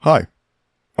Hi,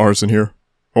 Arson here,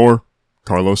 or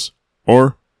Carlos,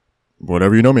 or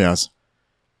whatever you know me as.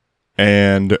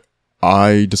 And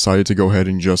I decided to go ahead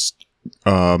and just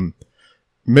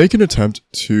make an attempt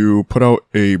to put out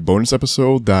a bonus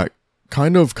episode that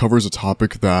kind of covers a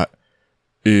topic that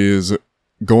is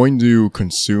going to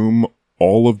consume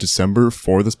all of December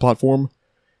for this platform,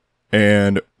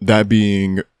 and that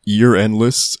being year-end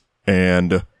lists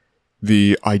and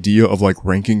the idea of like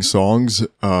ranking songs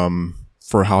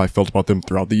for how I felt about them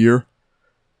throughout the year.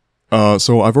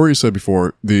 So I've already said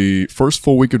before, the first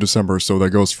full week of December, so that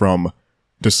goes from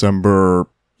December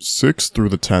 6th through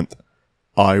the 10th,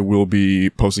 I will be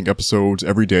posting episodes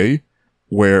every day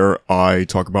where I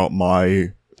talk about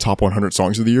my top 100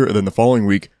 songs of the year, and then the following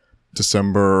week,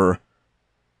 December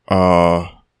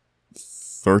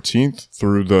 13th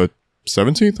through the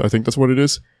 17th, I think that's what it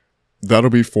is, that'll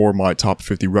be for my top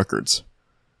 50 records.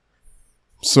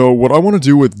 So what I want to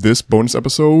do with this bonus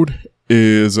episode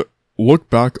is look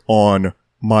back on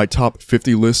my top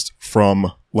 50 list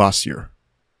from last year.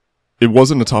 It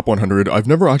wasn't a top 100. I've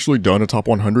never actually done a top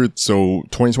 100, so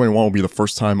 2021 will be the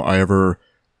first time I ever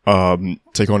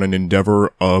take on an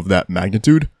endeavor of that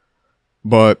magnitude.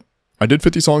 But I did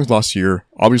 50 songs last year.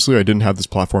 Obviously, I didn't have this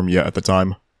platform yet at the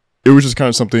time. It was just kind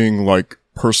of something like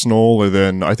personal, and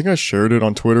then I think I shared it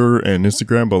on Twitter and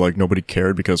Instagram, but like nobody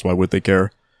cared because why would they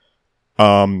care?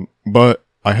 But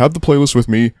I have the playlist with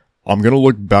me. I'm gonna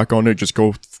look back on it, just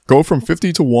go from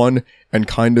 50 to 1 and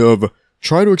kind of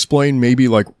try to explain maybe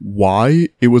like why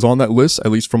it was on that list, at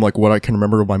least from like what I can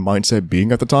remember of my mindset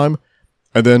being at the time.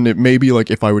 And then it may be like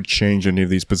if I would change any of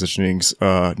these positionings,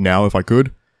 now if I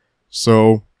could.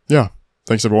 So yeah,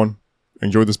 thanks everyone.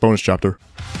 Enjoy this bonus chapter.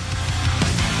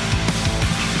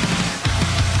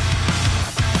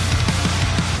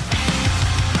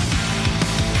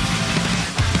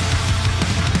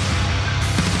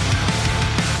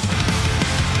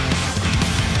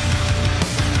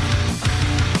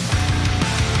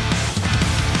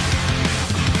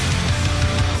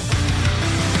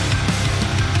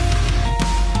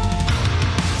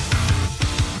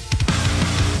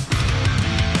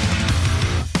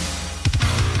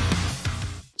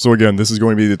 So again, this is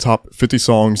going to be the top 50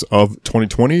 songs of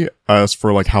 2020 as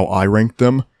for like how I ranked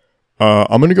them.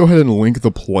 I'm going to go ahead and link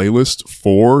the playlist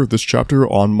for this chapter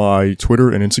on my Twitter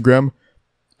and Instagram.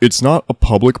 It's not a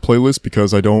public playlist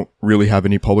because I don't really have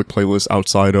any public playlists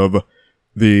outside of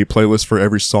the playlist for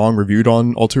every song reviewed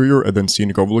on Ulterior and then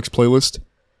Scenic Overlooks playlist.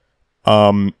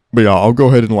 But yeah, I'll go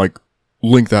ahead and like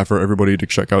link that for everybody to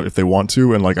check out if they want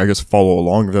to, and like I guess follow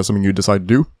along if that's something you decide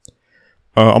to do.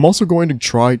 I'm also going to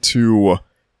try to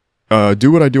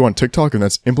do what I do on TikTok, and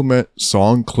that's implement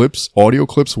song clips, audio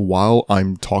clips while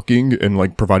I'm talking and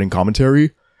like providing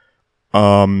commentary.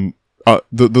 The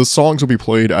songs will be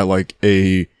played at like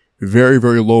a very,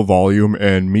 very low volume,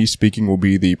 and me speaking will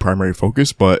be the primary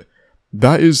focus, but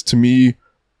that is to me,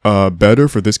 better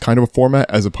for this kind of a format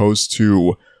as opposed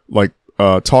to like,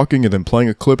 talking and then playing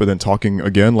a clip and then talking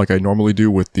again like I normally do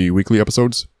with the weekly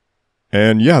episodes.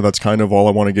 And yeah, that's kind of all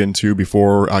I want to get into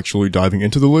before actually diving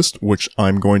into the list, which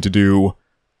I'm going to do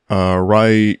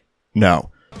right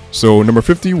now. So number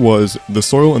 50 was The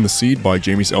Soil and the Seed by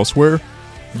Jamie's Elsewhere.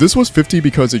 This was 50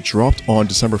 because it dropped on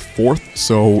December 4th,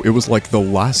 so it was like the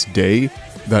last day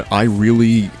that I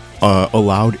really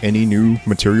allowed any new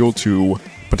material to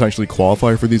potentially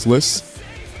qualify for these lists.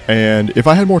 And if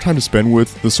I had more time to spend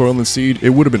with The Soil and the Seed, it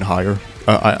would have been higher.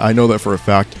 I know that for a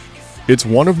fact. It's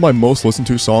one of my most listened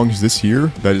to songs this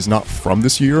year that is not from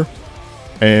this year.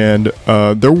 And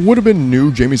there would have been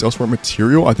new Jamie's Elsewhere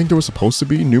material. I think there was supposed to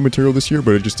be new material this year,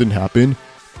 but it just didn't happen.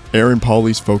 Aaron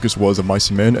Pauley's focus was of Mice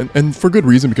and Men, and for good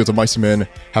reason, because of Mice and Men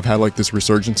have had like this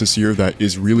resurgence this year that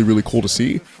is really, really cool to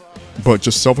see. But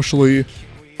just selfishly,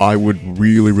 I would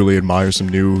really, really admire some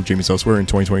new Jamie's Elsewhere in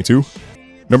 2022.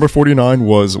 Number 49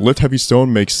 was Lift Heavy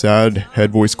Stone Makes Sad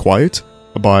Head Voice Quiet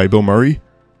by Bill Murray.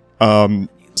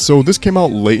 So this came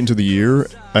out late into the year,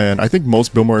 and I think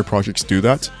most Bill Murray projects do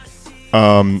that.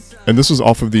 And this was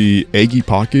off of the Aggie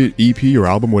Pocket EP or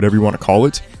album, whatever you want to call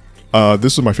it.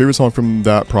 This was my favorite song from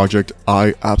that project.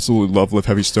 I absolutely love Lift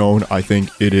Heavy Stone. I think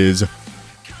it is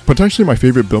potentially my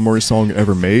favorite Bill Murray song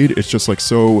ever made. It's just like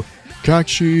so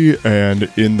catchy, and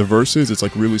in the verses, it's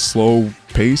like really slow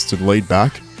paced and laid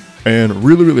back, and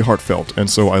really, really heartfelt. And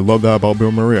so I love that about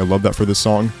Bill Murray. I love that for this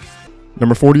song.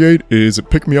 Number 48 is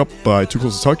Pick Me Up by Too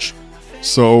Close to Touch.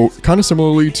 So, kind of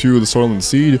similarly to The Soil and the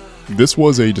Seed, this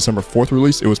was a December 4th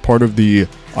release. It was part of the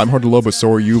I'm Hard to Love But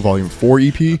So Are You Volume 4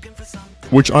 EP,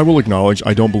 which I will acknowledge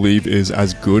I don't believe is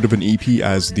as good of an EP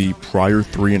as the prior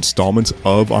 3 installments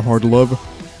of I'm Hard to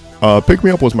Love. Pick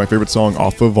Me Up was my favorite song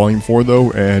off of Volume 4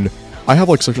 though, and I have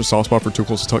like such a soft spot for Too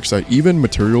Close to Touch that even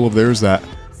material of theirs that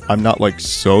I'm not like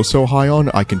so high on,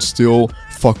 I can still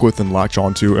fuck with and latch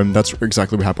onto, and that's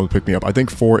exactly what happened with Pick Me Up. I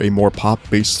think for a more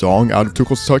pop-based song out of Too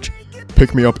Close to Touch,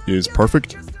 Pick Me Up is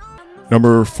perfect.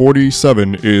 Number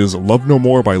 47 is Love No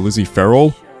More by Lizzie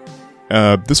Farrell.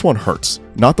 This one hurts.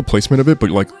 Not the placement of it, but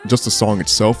like just the song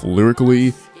itself,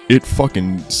 lyrically, it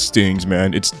fucking stings,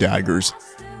 man. It's daggers.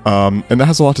 And that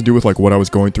has a lot to do with like what I was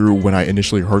going through when I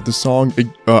initially heard this song.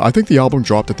 I think the album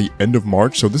dropped at the end of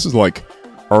March, so this is like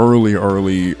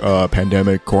early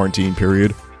pandemic quarantine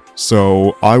period.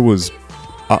 So I was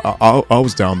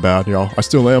down bad, you know. I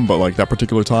still am, but like that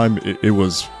particular time, it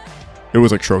was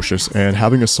atrocious. And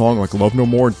having a song like Love No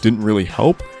More didn't really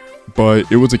help,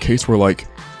 but it was a case where like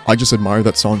I just admired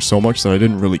that song so much that I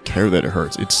didn't really care that it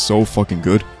hurts. It's so fucking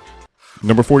good.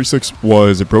 Number 46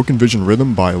 was Broken Vision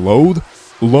Rhythm by Loathe.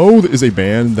 Loathe is a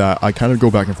band that I kind of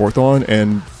go back and forth on,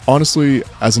 and honestly,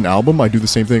 as an album, I do the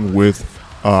same thing with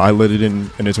I Let It In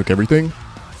and It Took Everything.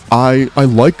 I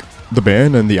like the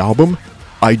band and the album.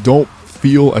 I don't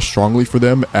feel as strongly for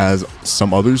them as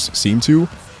some others seem to.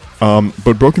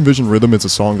 But Broken Vision Rhythm is a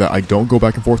song that I don't go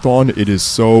back and forth on. It is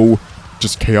so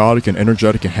just chaotic and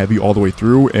energetic and heavy all the way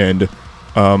through, and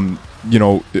you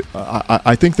know,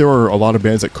 I think there are a lot of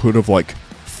bands that could have like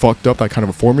fucked up that kind of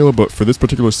a formula, but for this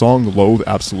particular song, Loathe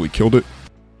absolutely killed it.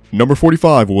 Number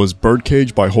 45 was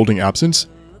Birdcage by Holding Absence.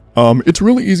 It's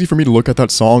really easy for me to look at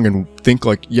that song and think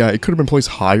like, yeah, it could have been placed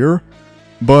higher,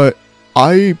 but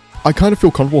I kind of feel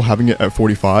comfortable having it at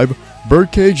 45.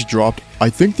 Birdcage dropped,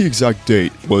 I think the exact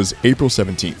date was April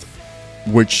 17th,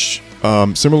 which,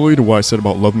 similarly to what I said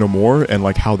about Love No More and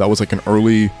like how that was like an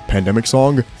early pandemic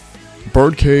song,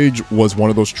 Birdcage was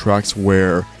one of those tracks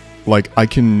where like I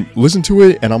can listen to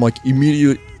it and I'm like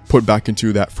immediately put back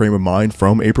into that frame of mind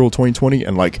from April 2020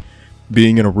 and like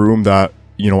being in a room that,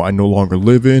 you know, I no longer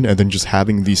live in, and then just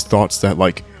having these thoughts that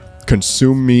like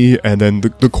consume me. And then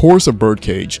the chorus of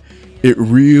Birdcage, it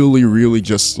really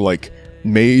just like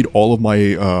made all of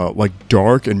my like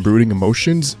dark and brooding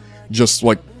emotions just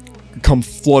like come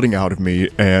flooding out of me,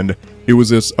 and it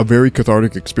was a very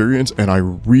cathartic experience, and I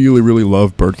really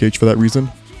love Birdcage for that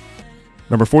reason.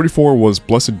 Number 44 was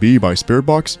Blessed Be by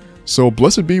Spiritbox. So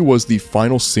Blessed Be was the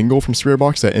final single from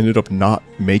Spiritbox that ended up not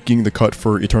making the cut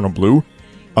for Eternal Blue.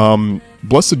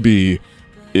 Blessed Be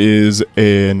is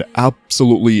an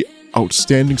absolutely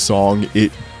outstanding song.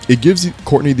 It gives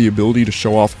Courtney the ability to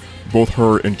show off both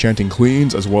her enchanting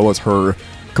cleans as well as her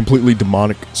completely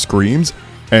demonic screams,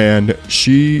 and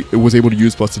she was able to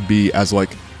use Blessed Be as like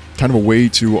kind of a way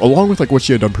to, along with like what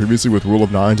she had done previously with Rule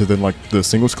of Nines and then like the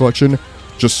singles collection,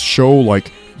 just show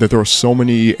like that there are so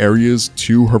many areas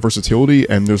to her versatility,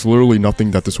 and there's literally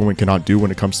nothing that this woman cannot do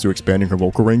when it comes to expanding her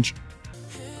vocal range.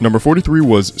 Number 43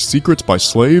 was Secrets by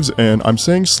Slaves, and I'm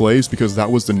saying Slaves because that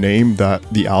was the name that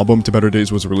the album To Better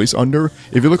Days was released under.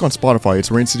 If you look on Spotify,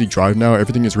 it's Rain City Drive now.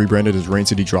 Everything is rebranded as Rain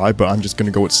City Drive, but I'm just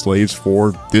gonna go with Slaves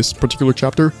for this particular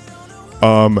chapter.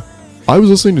 I was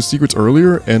listening to Secrets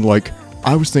earlier, and like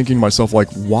I was thinking to myself,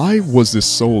 like, why was this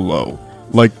so low?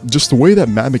 Like, just the way that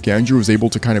Matt McAndrew was able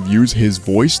to kind of use his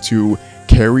voice to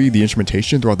carry the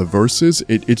instrumentation throughout the verses,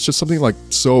 it's just something like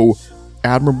so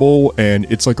admirable, and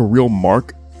it's like a real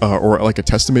mark or like a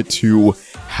testament to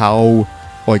how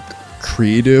like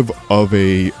creative of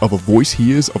a voice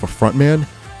he is, of a frontman.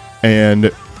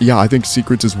 And yeah, I think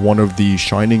Secrets is one of the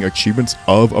shining achievements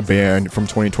of a band from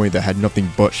 2020 that had nothing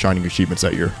but shining achievements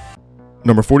that year.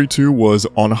 Number 42 was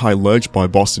On a High Ledge by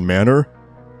Boston Manor.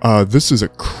 This is a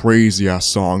crazy ass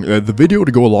song. The video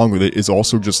to go along with it is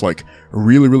also just like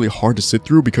really hard to sit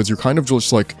through, because you're kind of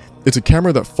just like, it's a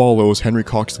camera that follows Henry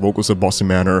Cox, the vocalist of Boston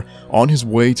Manor, on his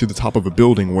way to the top of a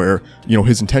building where, you know,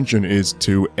 his intention is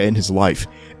to end his life.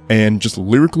 And just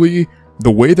lyrically,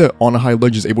 the way that On a High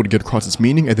Ledge is able to get across its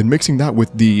meaning, and then mixing that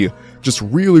with the just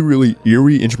really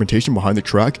eerie instrumentation behind the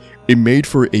track, it made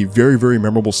for a very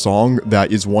memorable song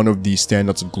that is one of the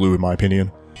standouts of Glue in my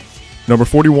opinion. Number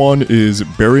 41 is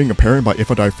Burying a Parent by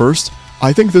If I Die First.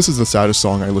 I think this is the saddest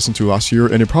song I listened to last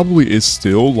year, and it probably is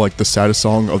still like the saddest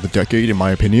song of the decade in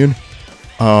my opinion.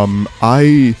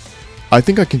 I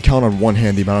think I can count on one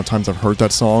hand the amount of times I've heard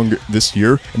that song this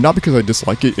year, and not because I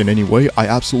dislike it in any way. I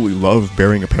absolutely love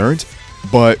Burying a Parent,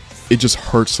 but it just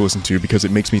hurts to listen to because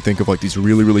it makes me think of like these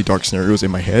really dark scenarios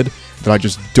in my head that I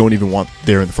just don't even want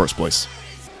there in the first place.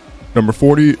 Number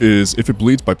 40 is If It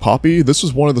Bleeds by Poppy. This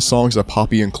was one of the songs that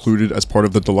Poppy included as part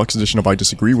of the deluxe edition of I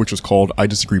Disagree, which was called I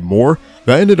Disagree More.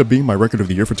 That ended up being my record of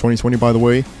the year for 2020, by the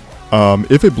way.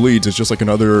 If It Bleeds is just like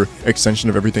another extension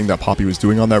of everything that Poppy was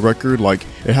doing on that record. Like,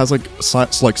 it has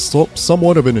like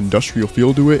somewhat of an industrial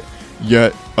feel to it.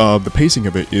 yet the pacing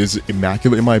of it is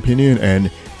immaculate in my opinion,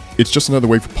 and it's just another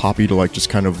way for Poppy to like just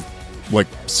kind of like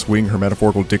swing her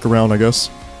metaphorical dick around, I guess.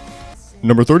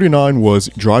 Number 39 was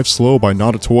Drive Slow by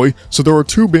Not a Toy. So there were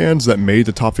two bands that made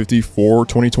the top 50 for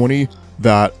 2020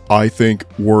 that I think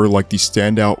were like the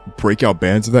standout breakout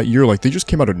bands of that year. Like they just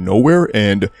came out of nowhere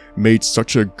and made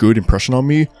such a good impression on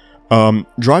me.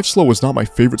 Drive Slow was not my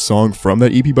favorite song from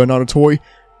that EP by Not a Toy,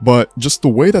 but just the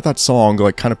way that song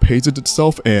like kind of paced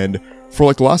itself, and for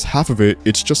like the last half of it,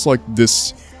 it's just like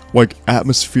this like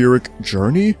atmospheric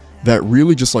journey that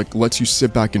really just like lets you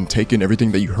sit back and take in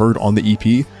everything that you heard on the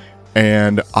EP.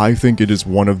 And I think it is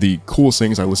one of the coolest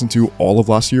things I listened to all of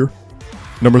last year.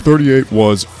 Number 38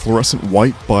 was Fluorescent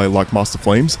White by Like Moths to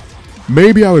Flames.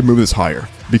 Maybe I would move this higher,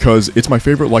 because it's my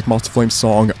favorite Like Moths to Flames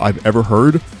song I've ever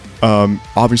heard.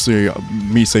 Obviously,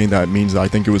 me saying that means that I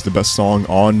think it was the best song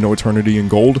on No Eternity in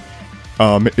Gold.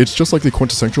 It's just like the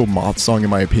quintessential Moth song in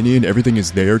my opinion. Everything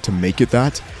is there to make it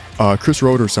that. Chris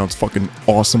Roeder sounds fucking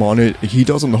awesome on it. He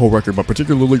does on the whole record, but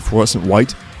particularly Fluorescent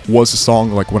White was a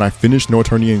song like when I finished No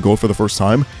Eternity in Gold for the first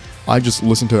time, I just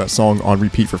listened to that song on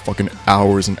repeat for fucking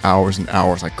hours and hours and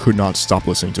hours. I could not stop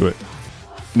listening to it.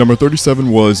 Number 37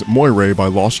 was Moire by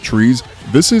Lost Trees.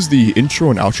 This is the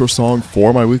intro and outro song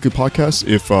for my weekly podcast,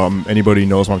 if anybody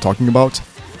knows what I'm talking about.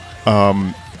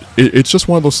 It's just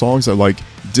one of those songs that like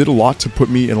did a lot to put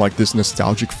me in like this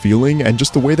nostalgic feeling, and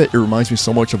just the way that it reminds me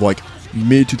so much of like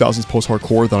mid 2000s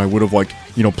post-hardcore that I would have like,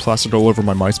 you know, plastered all over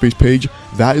my MySpace page.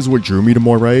 That is what drew me to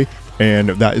Moire, and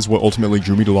that is what ultimately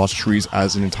drew me to Lost Trees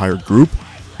as an entire group.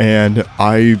 And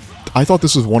I thought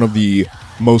this was one of the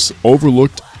most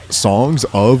overlooked songs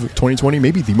of 2020,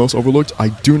 maybe the most overlooked. I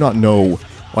do not know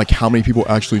like how many people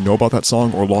actually know about that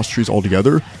song or Lost Trees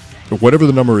altogether, but whatever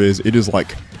the number is, it is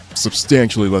like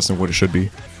substantially less than what it should be.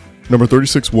 Number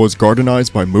 36 was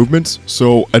Gardenized by Movements.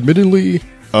 So admittedly,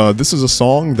 this is a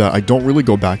song that I don't really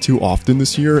go back to often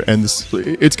this year, and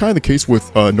it's kind of the case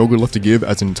with No Good Left to Give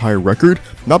as an entire record.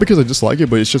 Not because I dislike it,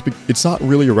 but it's just it's not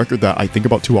really a record that I think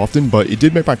about too often, but it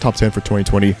did make my top 10 for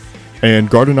 2020, and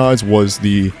Gardenized was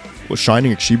the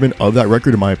shining achievement of that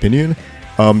record in my opinion.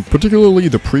 Particularly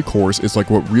the pre-chorus is like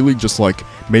what really just like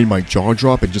made my jaw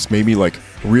drop and just made me like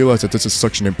realize that this is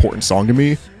such an important song to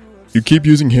me. You keep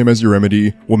using him as your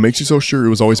remedy. What makes you so sure it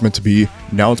was always meant to be?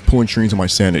 Now it's pulling strings on my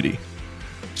sanity.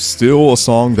 Still a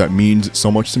song that means so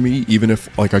much to me, even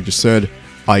if, like I just said,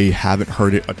 I haven't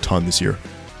heard it a ton this year.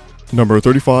 Number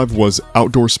 35 was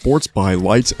Outdoor Sports by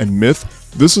Lights and Myth.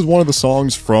 This is one of the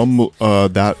songs from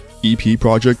that EP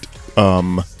project,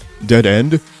 Dead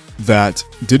End, that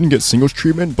didn't get singles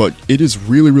treatment, but it is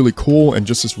really, really cool and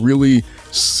just this really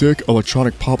sick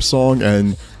electronic pop song,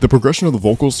 and the progression of the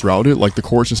vocals throughout it, like the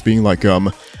chorus just being like,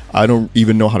 I don't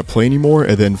even know how to play anymore,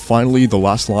 and then finally the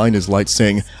last line is Light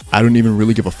saying, I don't even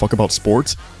really give a fuck about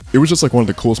sports. It was just like one of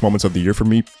the coolest moments of the year for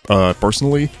me,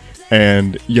 personally,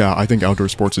 and yeah, I think Outdoor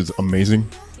Sports is amazing.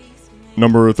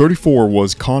 Number 34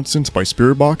 was Constance by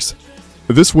Spiritbox.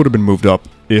 This would have been moved up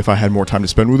if I had more time to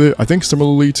spend with it. I think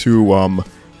similarly to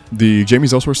the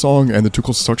Jamie's Elsewhere song and the Too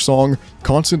Close to Touch song,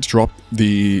 Constance dropped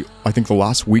the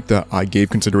last week that I gave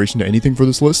consideration to anything for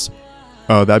this list,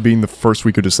 that being the first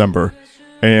week of December.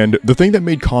 And the thing that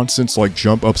made Constance like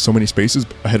jump up so many spaces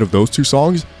ahead of those two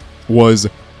songs was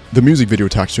the music video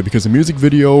attached to it, because the music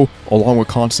video along with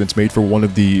Constance made for one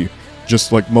of the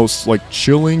just like most like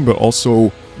chilling but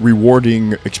also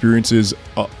rewarding experiences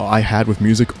I had with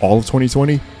music all of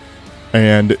 2020.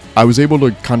 And I was able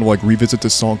to kind of like revisit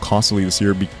this song constantly this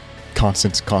year,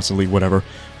 constantly, whatever.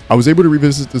 I was able to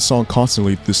revisit this song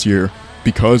constantly this year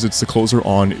because it's the closer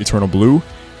on Eternal Blue,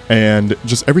 and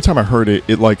just every time I heard it,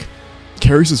 it like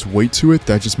carries this weight to it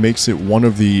that just makes it one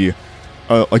of the,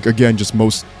 like again, just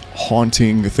most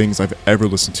haunting things I've ever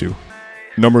listened to.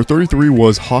 Number 33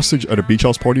 was Hostage at a Beach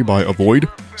House Party by Avoid.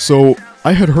 So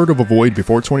I had heard of Avoid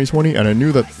before 2020, and I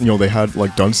knew that, you know, they had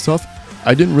like done stuff.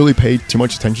 I didn't really pay too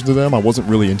much attention to them. I wasn't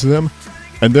really into them.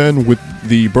 And then with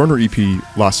the Burner EP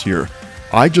last year,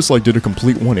 I just like did a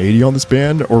complete 180 on this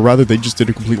band, or rather they just did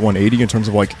a complete 180 in terms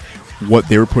of like what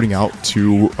they were putting out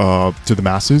to the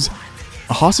masses.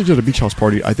 A Hostage at a Beach House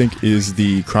Party, I think, is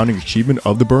the crowning achievement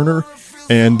of the Burner,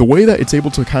 and the way that it's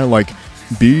able to kind of like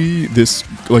be this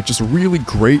like just really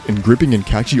great and gripping and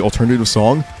catchy alternative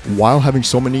song while having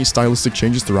so many stylistic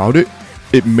changes throughout it,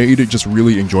 it made it just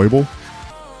really enjoyable.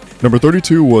 Number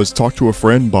 32 was Talk to a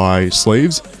Friend by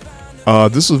Slaves.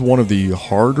 This is one of the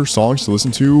harder songs to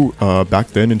listen to back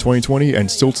then in 2020, and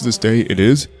still to this day it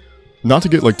is. Not to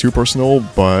get like too personal,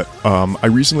 but I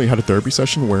recently had a therapy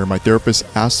session where my therapist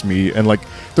asked me, and like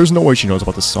there's no way she knows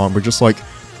about this song, but just like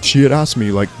she had asked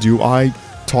me like, do I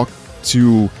talk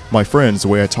to my friends the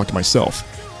way I talk to myself.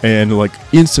 And like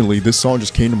instantly this song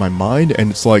just came to my mind,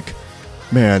 and it's like,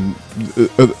 man,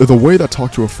 the way that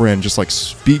talk to a friend just like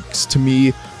speaks to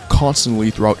me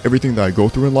constantly throughout everything that I go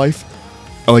through in life.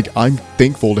 Like, I'm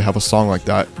thankful to have a song like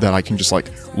that I can just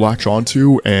like latch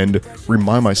onto and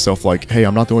remind myself like, hey,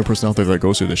 I'm not the only person out there that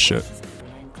goes through this shit.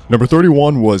 Number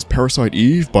 31 was Parasite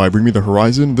Eve by Bring Me the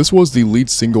Horizon. This was the lead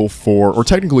single for, or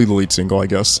technically the lead single, I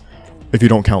guess, if you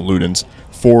don't count Ludens,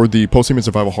 for the Post-Human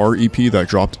Survival Horror EP that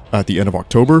dropped at the end of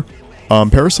October.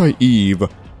 Parasite Eve,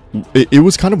 it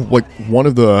was kind of like one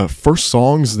of the first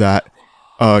songs that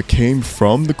came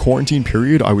from the quarantine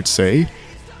period, I would say,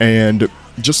 and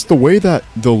just the way that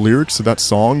the lyrics of that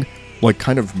song like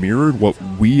kind of mirrored what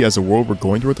we as a world were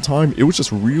going through at the time, it was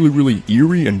just really, really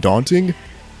eerie and daunting.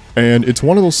 And it's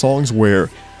one of those songs where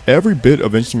every bit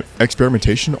of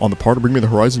experimentation on the part of Bring Me the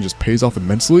Horizon just pays off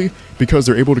immensely, because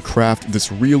they're able to craft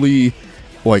this really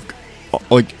like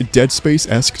Dead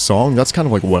Space-esque song. That's kind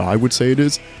of like what I would say it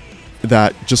is,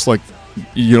 that just like,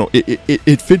 you know,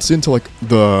 it fits into like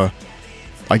the,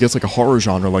 I guess like a horror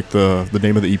genre, like the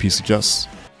name of the EP suggests.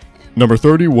 Number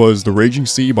 30 was The Raging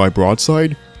Sea by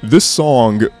Broadside. This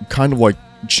song kind of like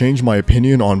changed my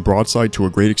opinion on Broadside to a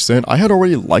great extent. I had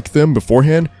already liked them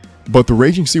beforehand, but The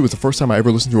Raging Sea was the first time I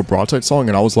ever listened to a Broadside song,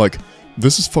 and I was like,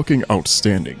 this is fucking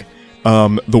outstanding.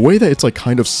 The way that it's like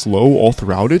kind of slow all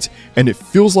throughout it, and it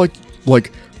feels like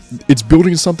it's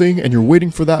building something, and you're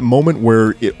waiting for that moment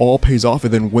where it all pays off,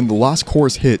 and then when the last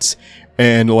chorus hits,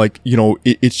 and like, you know,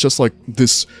 it's just like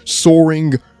this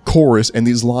soaring chorus and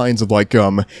these lines of like,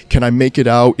 can I make it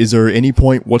out? Is there any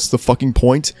point? What's the fucking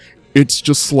point? It's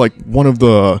just like one of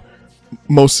the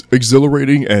most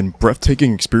exhilarating and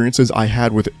breathtaking experiences I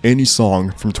had with any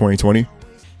song from 2020.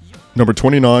 Number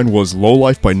 29 was Low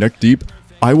Life by Neck Deep.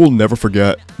 I will never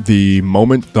forget the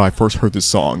moment that I first heard this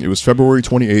song. It was February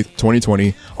 28th,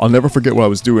 2020. I'll never forget what I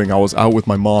was doing. I was out with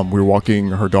my mom. We were walking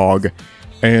her dog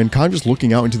and kind of just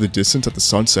looking out into the distance at the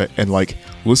sunset and like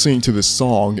listening to this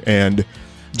song, and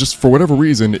just for whatever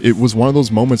reason, it was one of those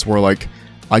moments where like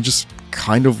I just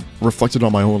kind of reflected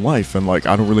on my own life, and like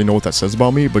I don't really know what that says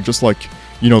about me, but just like,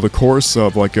 you know, the chorus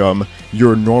of like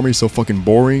you're normally so fucking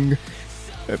boring,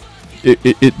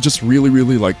 it just really,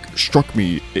 really like struck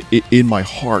me in my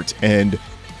heart. And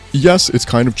yes, it's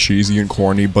kind of cheesy and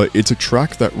corny, but it's a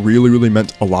track that really, really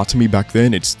meant a lot to me back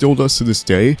then. It still does to this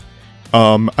day.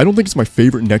 I don't think it's my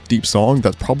favorite Neck Deep song.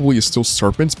 That probably is still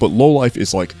Serpents, but Low Life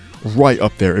is like right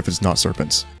up there if it's not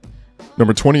Serpents.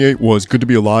 Number 28 was Good to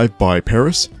Be Alive by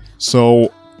Paris.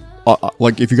 So,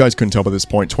 like, if you guys couldn't tell by this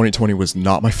point, 2020 was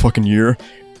not my fucking year,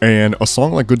 and a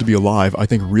song like Good to Be Alive, I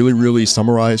think really, really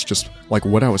summarized just like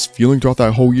what I was feeling throughout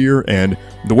that whole year, and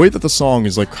the way that the song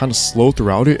is like kind of slow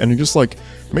throughout it, and it just like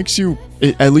makes you,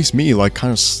 at least me, like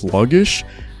kind of sluggish,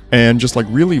 and just like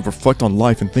really reflect on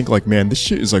life and think like, man, this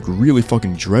shit is like really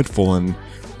fucking dreadful, and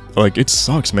like it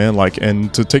sucks, man. Like,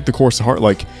 and to take the course to heart,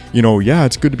 like, you know, yeah,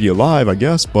 it's good to be alive, I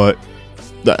guess, but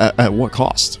at what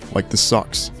cost? Like, this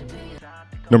sucks.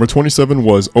 Number 27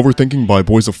 was Overthinking by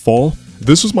Boys of Fall.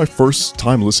 This was my first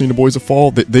time listening to Boys of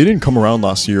Fall. They didn't come around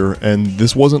last year, and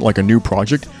this wasn't like a new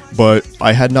project, but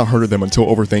I had not heard of them until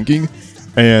Overthinking,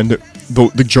 and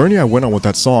the journey I went on with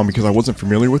that song, because I wasn't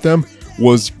familiar with them,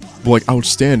 was like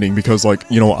outstanding, because like,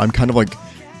 you know, I'm kind of like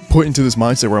put into this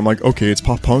mindset where I'm like, okay, it's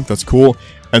pop punk, that's cool,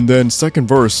 and then second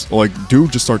verse, like,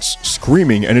 dude just starts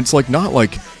screaming, and it's like not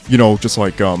like, you know, just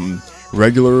like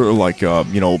regular like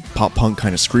you know, pop punk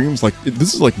kind of screams. Like,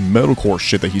 this is like metalcore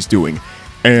shit that he's doing,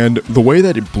 and the way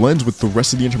that it blends with the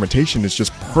rest of the instrumentation is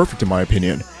just perfect in my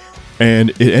opinion,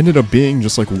 and it ended up being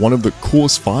just like one of the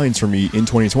coolest finds for me in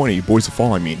 2020, Boys of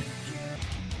Fall I mean.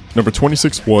 Number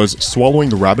 26 was Swallowing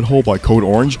the Rabbit Hole by Code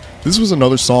Orange. This was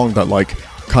another song that like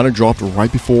kind of dropped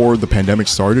right before the pandemic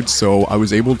started, so I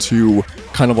was able to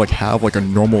kind of like have like a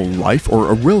normal life,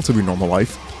 or a relatively normal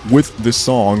life, with this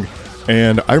song.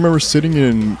 And I remember sitting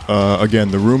in,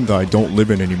 again, the room that I don't live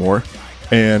in anymore,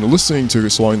 and listening to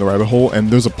Swallowing the Rabbit Hole, and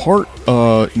there's a part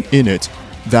in it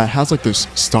that has like this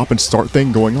stop and start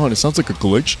thing going on. It sounds like a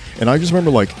glitch, and I just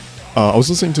remember like, I was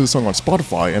listening to the song on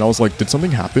Spotify, and I was like, did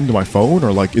something happen to my phone,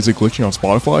 or like, is it glitching on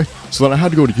Spotify? So then I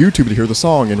had to go to YouTube to hear the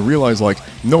song, and realize like,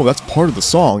 no, that's part of the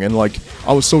song, and like,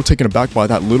 I was so taken aback by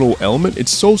that little element.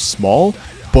 It's so small,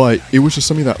 but it was just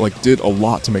something that like did a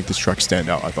lot to make this track stand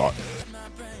out, I thought.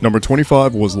 Number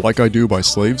 25 was Like I Do by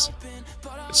Slaves.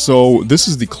 So this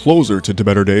is the closer to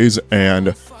Better Days,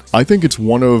 and I think it's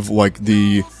one of like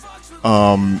the,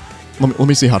 let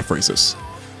me see how to phrase this.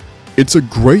 It's a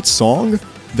great song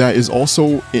that is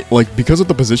also, like, because of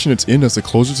the position it's in as the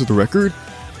closer to the record,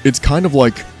 it's kind of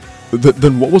like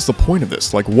then what was the point of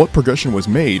this? Like, what progression was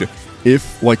made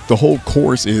if, like, the whole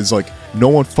chorus is, like, no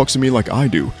one fucks with me like I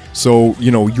do? So,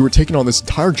 you know, you were taking on this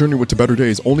entire journey with To Better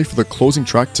Days only for the closing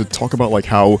track to talk about, like,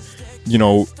 how, you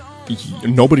know,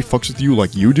 nobody fucks with you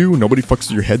like you do, nobody fucks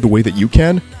with your head the way that you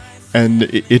can, and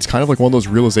it's kind of like one of those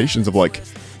realizations of, like,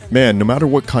 man, no matter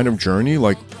what kind of journey,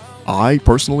 like, I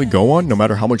personally go on, no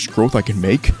matter how much growth I can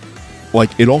make,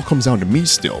 like, it all comes down to me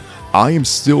still. I am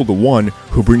still the one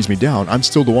who brings me down. I'm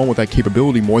still the one with that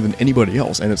capability more than anybody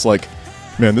else. And it's like,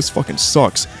 man, this fucking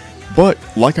sucks. But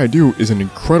Like I Do is an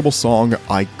incredible song.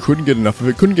 I couldn't get enough of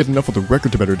it. Couldn't get enough of the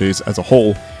record To Better Days as a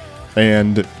whole.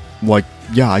 And, like,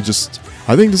 yeah, I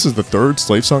think this is the third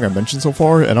Slave song I mentioned so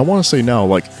far. And I want to say now,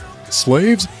 like,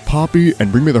 Slaves, Poppy,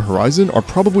 and Bring Me the Horizon are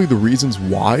probably the reasons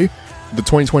why the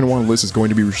 2021 list is going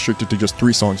to be restricted to just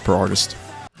 3 songs per artist.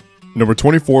 Number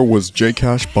 24 was J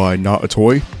Cash by Not a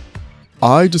Toy.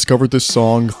 I discovered this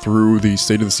song through the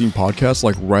State of the Scene podcast,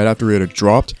 like, right after it had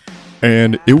dropped,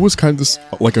 and it was kind of this,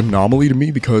 like, anomaly to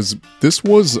me, because this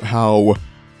was how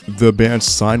the band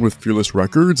signed with Fearless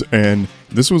Records, and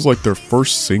this was, like, their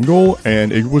first single,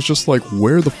 and it was just like,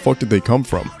 where the fuck did they come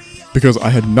from? Because I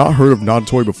had not heard of Not a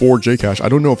Toy before J Cash. I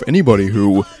don't know if anybody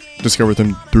who discovered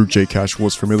them through J Cash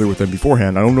was familiar with them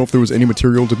beforehand. I don't know if there was any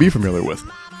material to be familiar with.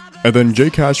 And then J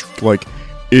Cash, like,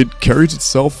 it carries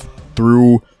itself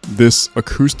through this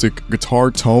acoustic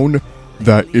guitar tone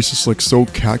that is just, like, so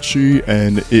catchy,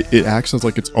 and it acts as,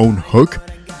 like, its own hook.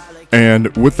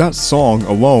 And with that song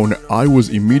alone, I was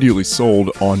immediately sold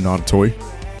on Not a Toy.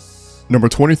 Number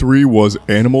 23 was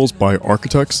Animals by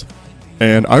Architects.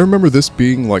 And I remember this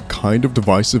being, like, kind of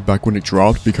divisive back when it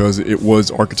dropped, because it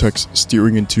was Architects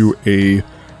steering into a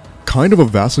kind of a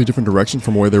vastly different direction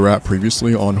from where they were at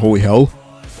previously on Holy Hell.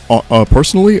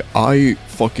 Personally, I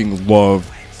fucking love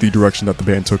the direction that the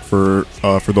band took for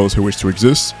Those Who Wish to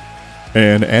Exist.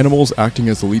 And Animals acting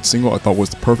as the lead single I thought was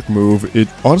the perfect move. It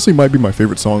honestly might be my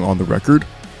favorite song on the record.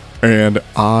 And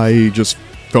I just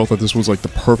felt that this was, like, the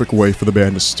perfect way for the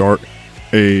band to start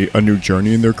a new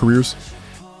journey in their careers.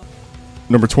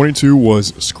 Number 22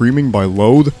 was Screaming by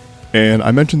Loathe, and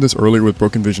I mentioned this earlier with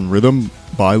Broken Vision Rhythm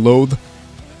by Loathe.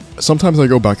 Sometimes I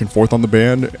go back and forth on the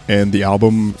band, and the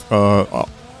album,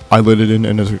 I let it in,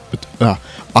 and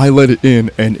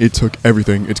it took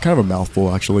everything. It's kind of a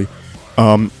mouthful, actually.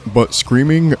 But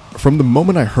Screaming, from the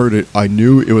moment I heard it, I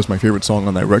knew it was my favorite song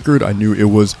on that record. I knew it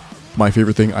was my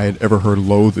favorite thing I had ever heard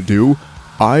Loathe do.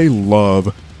 I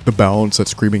love the balance that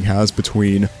Screaming has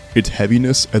between its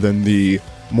heaviness and then the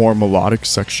more melodic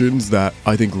sections that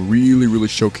I think really, really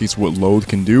showcase what Loathe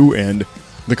can do, and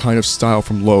the kind of style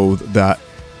from Loathe that,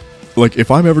 like, if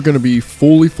I'm ever going to be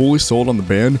fully sold on the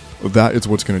band, that is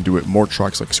what's going to do it. More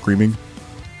tracks like Screaming.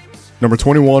 Number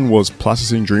 21 was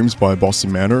Plasticine Dreams by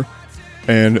Boston Manor,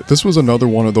 and this was another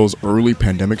one of those early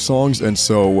pandemic songs, and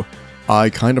so I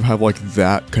kind of have, like,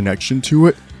 that connection to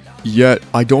it, yet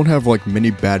I don't have, like,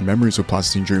 many bad memories with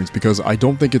Plasticine Dreams, because I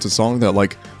don't think it's a song that,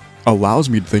 like, allows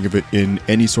me to think of it in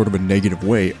any sort of a negative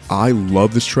way. I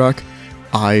love this track.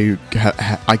 I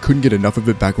couldn't get enough of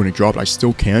it back when it dropped. I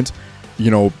still can't. You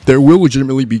know, there will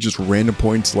legitimately be just random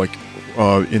points, like,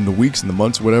 in the weeks and the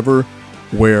months, whatever,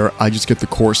 where I just get the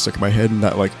chorus stuck in my head, and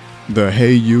that, like, the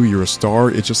 "Hey you, you're a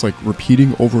star," it's just, like,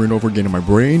 repeating over and over again in my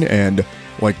brain, and,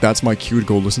 like, that's my cue to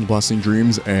go listen to Blasting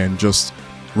Dreams and just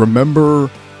remember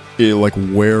it, like,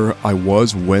 where I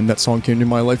was when that song came into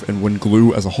my life, and when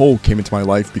Glue as a whole came into my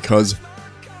life, because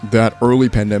that early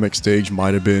pandemic stage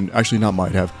might have been, actually not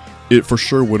might have, it for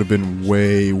sure would have been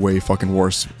way fucking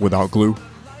worse without Glue.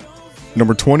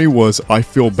 Number 20 was I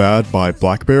Feel Bad by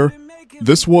Black Bear.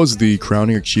 This was the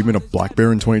crowning achievement of Black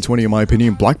Bear in 2020, in my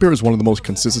opinion. Black Bear is one of the most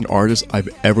consistent artists I've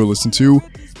ever listened to,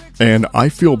 and I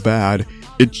Feel Bad,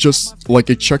 it just, like,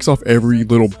 it checks off every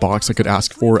little box I could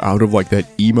ask for out of, like, that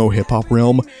emo hip-hop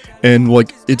realm, and,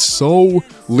 like, it's so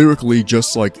lyrically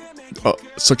just, like,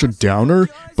 such a downer,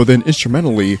 but then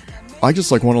instrumentally, I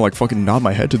just, like, want to, like, fucking nod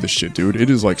my head to this shit, dude. It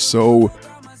is, like, so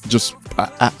just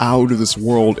out of this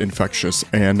world infectious,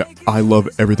 and I love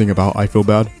everything about I Feel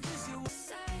Bad.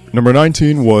 Number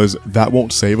 19 was That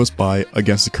Won't Save Us by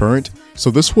Against the Current. So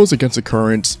this was Against the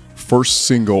Current's first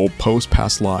single post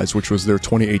Past Lives, which was their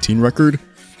 2018 record,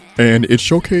 and it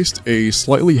showcased a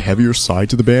slightly heavier side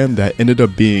to the band that ended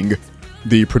up being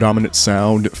the predominant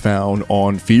sound found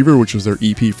on Fever, which was their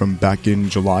EP from back in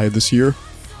July of this year.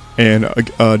 And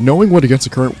knowing what Against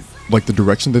the Current, like, the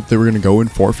direction that they were going to go in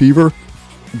for Fever,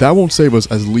 That Won't Save Us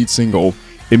as lead single,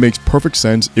 it makes perfect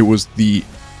sense. It was the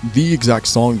exact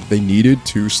song that they needed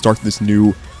to start this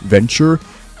new venture,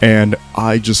 and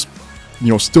I just, you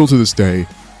know, still to this day,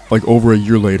 like, over a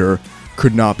year later,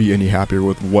 could not be any happier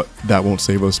with what That Won't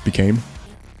Save Us became.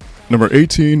 Number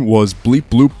 18 was Bleep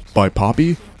Bloop by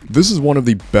Poppy. This is one of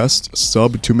the best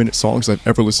sub 2-minute songs I've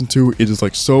ever listened to. It is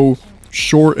like so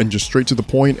short and just straight to the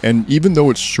point, and even though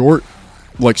it's short,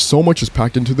 like so much is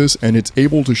packed into this, and it's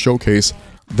able to showcase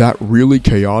that really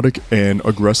chaotic and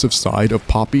aggressive side of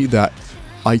Poppy that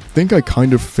I think I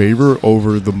kind of favor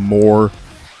over the more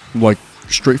like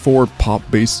straightforward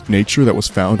pop-based nature that was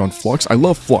found on Flux. I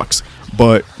love Flux,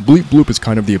 but Bleep Bloop is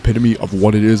kind of the epitome of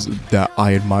what it is that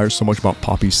I admire so much about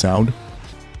Poppy's sound.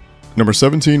 Number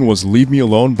 17 was Leave Me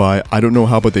Alone by I Don't Know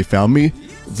How But They Found Me.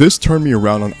 This turned me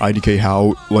around on IDK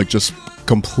How, like just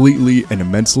completely and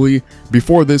immensely.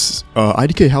 Before this,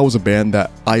 IDK How was a band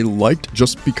that I liked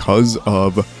just because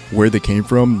of where they came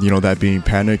from, you know, that being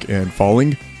Panic and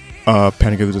Falling.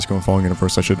 Panic at the Disco and Falling in a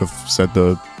verse. I should have said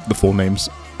the full names.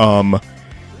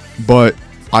 But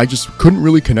I just couldn't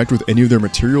really connect with any of their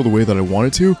material the way that I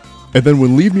wanted to. And then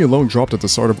when Leave Me Alone dropped at the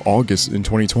start of August in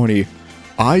 2020,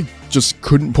 I just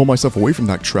couldn't pull myself away from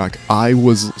that track. I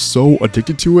was so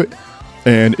addicted to it,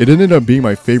 and it ended up being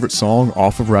my favorite song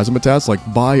off of Razzmatazz,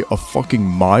 like by a fucking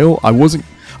mile. I was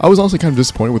honestly kind of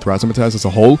disappointed with Razzmatazz as a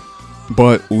whole,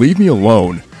 but Leave Me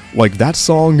Alone, like that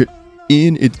song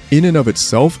in and of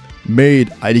itself made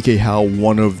IDK How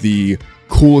one of the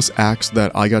coolest acts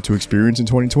that I got to experience in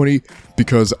 2020,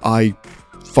 because I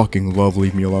fucking love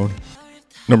Leave Me Alone.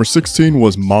 Number 16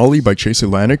 was Molly by Chase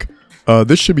Atlantic.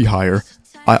 This should be higher.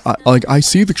 I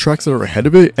see the tracks that are ahead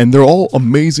of it, and they're all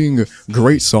amazing,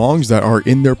 great songs that are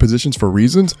in their positions for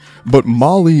reasons, but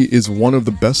Molly is one of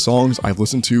the best songs I've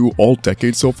listened to all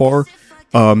decade so far.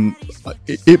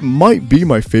 It might be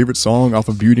my favorite song off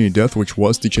of Beauty and Death, which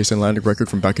was the Chase Atlantic record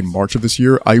from back in March of this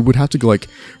year. I would have to like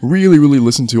really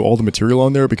listen to all the material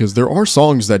on there, because there are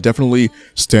songs that definitely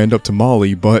stand up to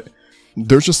Molly, but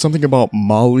there's just something about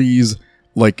Molly's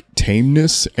like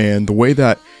tameness and the way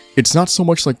that it's not so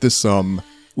much like this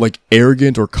like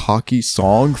arrogant or cocky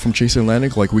song from Chase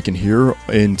Atlantic like we can hear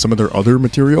in some of their other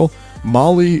material.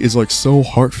 Molly is like so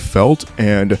heartfelt,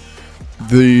 and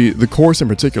the chorus in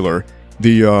particular,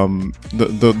 the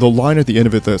line at the end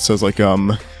of it that says like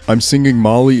I'm singing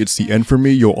Molly, it's the end for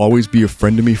me, you'll always be a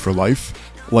friend to me for life.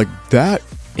 Like that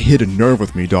hit a nerve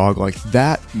with me, dog. Like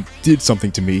that did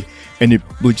something to me, and it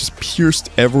like just pierced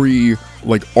every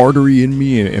like artery in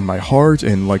me and in my heart,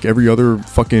 and like every other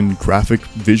fucking graphic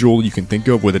visual you can think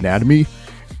of with anatomy.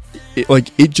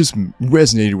 It just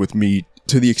resonated with me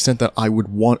to the extent that I would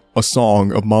want a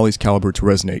song of Molly's caliber to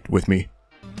resonate with me.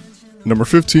 Number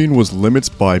 15 was Limits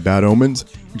by Bad Omens.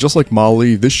 Just like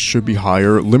Molly, this should be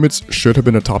higher. Limits should have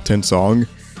been a top 10 song,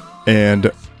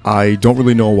 and I don't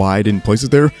really know why I didn't place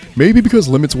it there. Maybe because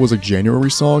Limits was a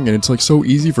January song, and it's like so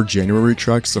easy for January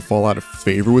tracks to fall out of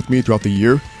favor with me throughout the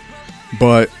year.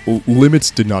 But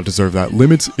Limits did not deserve that.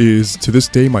 Limits is, to this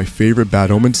day, my favorite Bad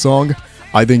Omens song.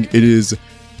 I think it is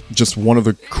just one of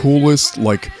the coolest,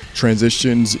 like,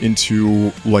 transitions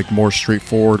into, like, more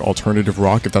straightforward alternative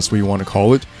rock, if that's what you want to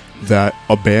call it, that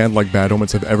a band like Bad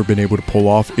Omens have ever been able to pull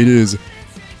off. It is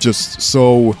just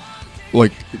so,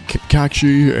 like,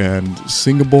 catchy and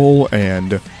singable,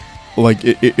 and like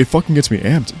it fucking gets me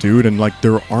amped, dude. And like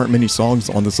there aren't many songs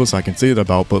on this list I can say that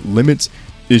about, but Limits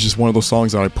is just one of those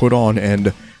songs that I put on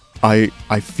and I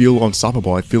feel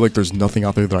unstoppable. I feel like there's nothing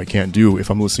out there that I can't do if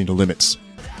I'm listening to Limits.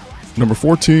 Number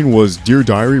 14 was Dear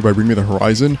Diary by Bring Me the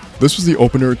Horizon. This was the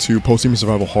opener to Post-Human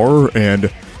Survival Horror, and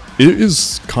it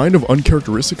is kind of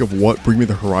uncharacteristic of what Bring Me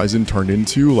the Horizon turned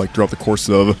into, like throughout the course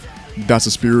of That's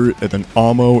a Spirit, and then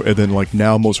Amo, and then like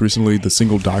now most recently the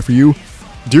single Die For You.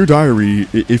 Dear Diary,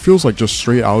 it feels like just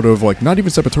straight out of like not even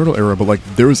Sempiternal era, but like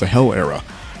There Is a Hell era.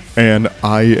 And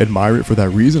I admire it for that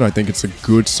reason. I think it's a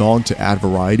good song to add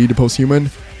variety to Post-Human.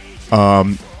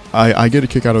 I get a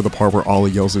kick out of the part where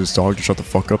Ollie yells at his dog to shut the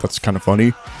fuck up. That's kind of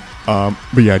funny.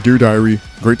 But yeah, Dear Diary,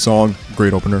 great song,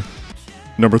 great opener.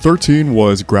 Number 13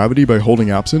 was Gravity by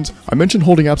Holding Absence. I mentioned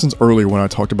Holding Absence earlier when I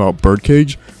talked about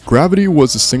Birdcage. Gravity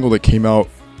was a single that came out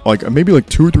like maybe like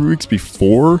 2 or 3 weeks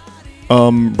before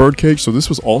Birdcage, so this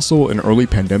was also an early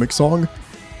pandemic song.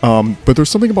 But there's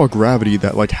something about Gravity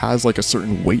that like has like a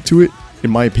certain weight to it, in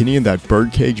my opinion, that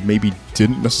Birdcage maybe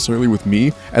didn't necessarily with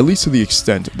me, at least to the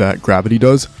extent that Gravity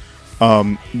does.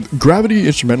 Gravity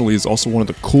instrumentally is also one of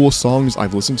the coolest songs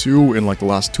I've listened to in like the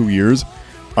last 2 years.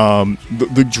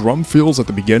 The drum fills at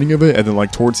the beginning of it, and then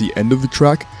like towards the end of the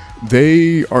track,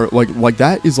 they are like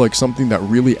that is like something that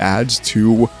really adds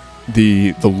to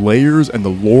the layers and the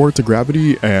lore to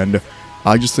Gravity, and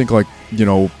I just think like, you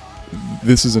know,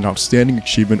 this is an outstanding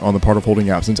achievement on the part of Holding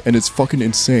Absence, and it's fucking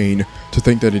insane to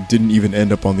think that it didn't even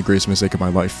end up on The Greatest Mistake of My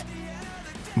Life.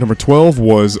 Number 12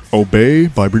 was Obey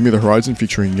by Bring Me the Horizon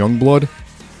featuring Youngblood.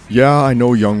 Yeah, I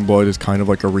know Youngblood is kind of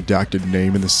like a redacted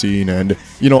name in the scene, and,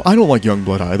 you know, I don't like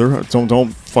Youngblood either. Don't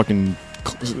fucking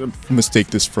mistake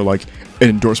this for like an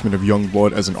endorsement of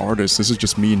Youngblood as an artist. This is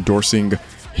just me endorsing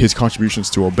his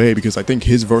contributions to Obey, because I think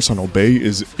his verse on Obey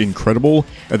is incredible,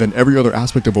 and then every other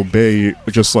aspect of Obey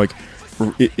just like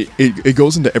it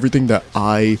goes into everything that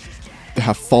I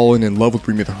have fallen in love with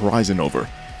Bring Me the Horizon over.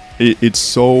 It's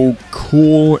so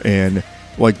cool, and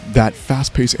like that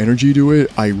fast-paced energy to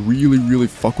it, I really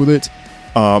fuck with it.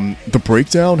 The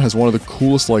breakdown has one of the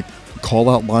coolest like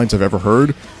call-out lines I've ever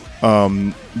heard.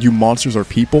 You monsters are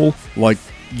people. Like,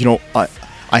 you know,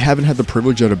 I haven't had the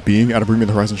privilege of being at a Bring Me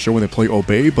the Horizon show when they play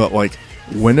Obey, but like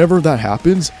whenever that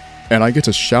happens and I get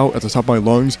to shout at the top of my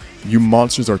lungs, you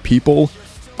monsters are people,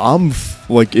 I'm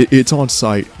like, it's on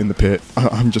site in the pit.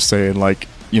 I'm just saying, like,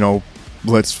 you know,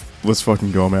 let's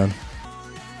fucking go, man.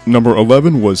 Number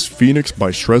 11 was Phoenix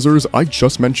by Shrezzers. I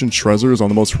just mentioned Shrezzers on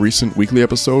the most recent weekly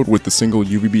episode with the single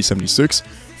UVB76.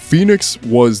 Phoenix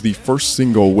was the first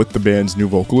single with the band's new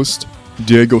vocalist,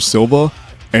 Diego Silva,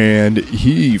 and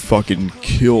he fucking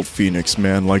killed Phoenix,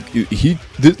 man. Like,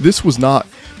 this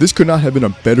could not have been a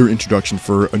better introduction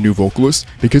for a new vocalist,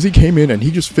 because he came in and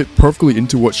he just fit perfectly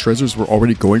into what Shrezzers were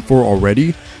already going for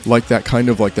already, like that kind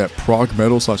of like that prog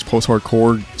metal /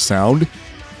 post-hardcore sound.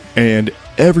 And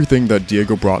everything that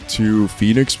Diego brought to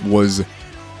Phoenix was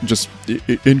just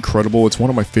incredible. It's one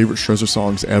of my favorite Shrezzers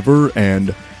songs ever,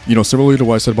 and, you know, similarly to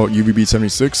what I said about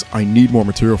UVB76, I need more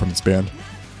material from this band.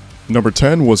 Number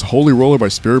 10 was Holy Roller by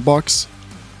Spiritbox.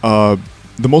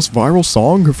 The most viral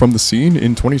song from the scene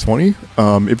in 2020.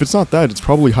 If it's not that, it's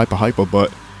probably Hypa Hypa,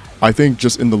 but I think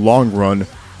just in the long run,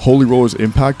 Holy Roller's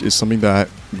impact is something that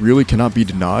really cannot be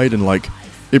denied, and like,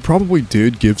 it probably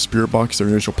did give Spiritbox their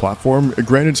initial platform.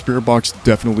 Granted, Spiritbox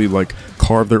definitely like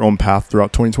carved their own path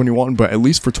throughout 2021, but at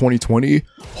least for 2020,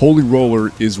 Holy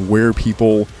Roller is where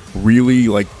people really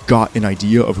like got an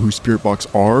idea of who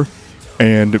Spiritbox are,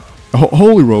 and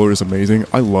Holy Roller is amazing.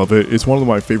 I love it. It's one of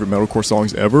my favorite metalcore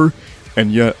songs ever,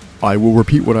 and yet I will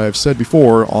repeat what I have said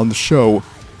before on the show.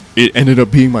 It ended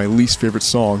up being my least favorite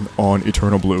song on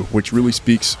Eternal Blue, which really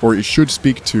speaks, or it should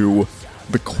speak to,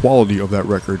 the quality of that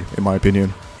record, in my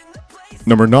opinion.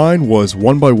 Number 9 was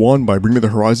One by One by Bring Me the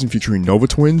Horizon featuring Nova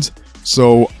Twins.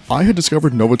 So I had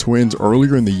discovered Nova Twins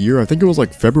earlier in the year. I think it was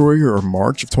like February or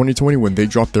March of 2020 when they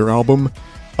dropped their album.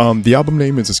 The album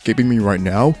name is escaping me right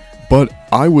now, but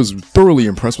I was thoroughly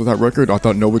impressed with that record. I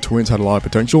thought Nova Twins had a lot of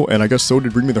potential, and I guess so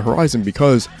did Bring Me the Horizon,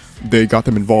 because they got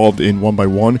them involved in One by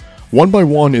One. One by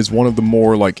One is one of the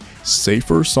more like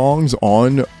safer songs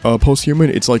on Posthuman.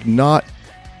 It's like not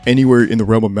anywhere in the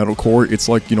realm of metalcore. It's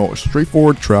like, you know, a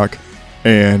straightforward track,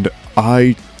 and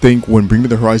I think when Bring Me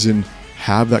the Horizon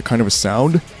have that kind of a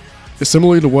sound,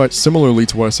 similarly to what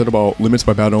I said about Limits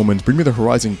by Bad Omens, Bring Me the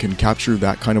Horizon can capture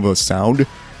that kind of a sound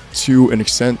to an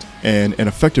extent and an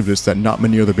effectiveness that not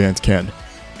many other bands can.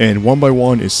 And One by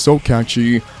One is so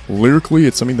catchy. Lyrically,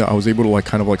 it's something that I was able to like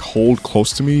kind of like hold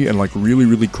close to me and like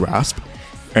really grasp.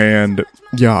 And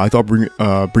yeah, I thought Bring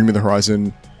Me the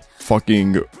Horizon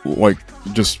fucking like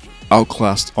just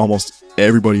outclassed almost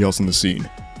everybody else in the scene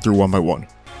through One by One.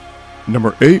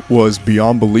 Number 8 was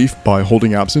Beyond Belief by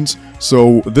Holding Absence.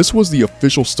 So this was the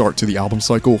official start to the album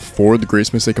cycle for The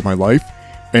Greatest Mistake of My Life,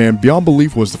 and Beyond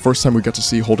Belief was the first time we got to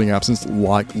see Holding Absence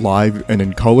live and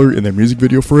in color in their music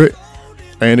video for it,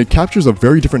 and it captures a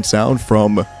very different sound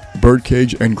from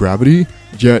Birdcage and Gravity,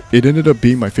 yet it ended up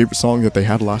being my favorite song that they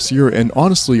had last year, and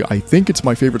honestly, I think it's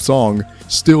my favorite song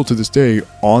still to this day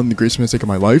on The Greatest Mistake of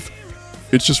My Life.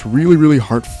 It's just really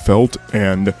heartfelt,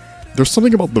 and there's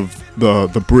something about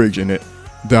the bridge in it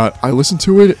that I listen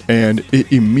to it and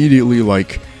it immediately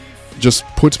like just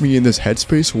puts me in this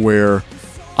headspace where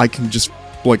I can just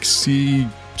like see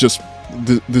just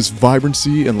this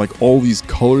vibrancy and like all these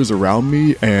colors around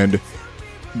me, and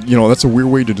you know, that's a weird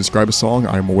way to describe a song,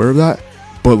 I'm aware of that,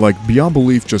 but like Beyond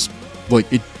Belief just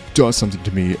like it does something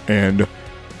to me, and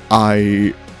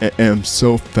I am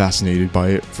so fascinated by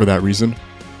it for that reason.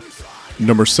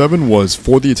 Number 7 was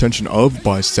For the Attention Of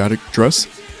by Static Dress.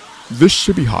 This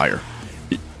should be higher.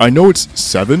 I know it's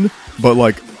 7, but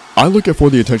like, I look at For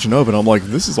the Attention Of and I'm like,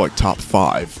 this is like top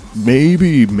 5.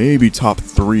 Maybe top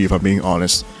 3 if I'm being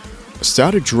honest.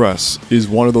 Static Dress is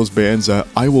one of those bands that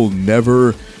I will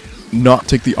never not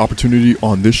take the opportunity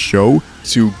on this show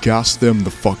to gas them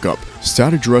the fuck up.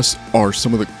 Static Dress are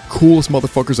some of the coolest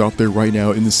motherfuckers out there right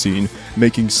now in the scene,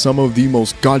 making some of the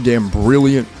most goddamn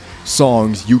brilliant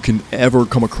songs you can ever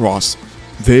come across.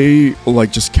 They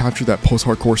like just capture that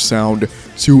post-hardcore sound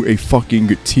to a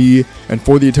fucking T, and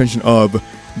For the Attention Of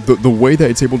the way that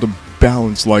it's able to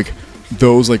balance like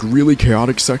those like really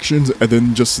chaotic sections, and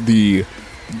then just the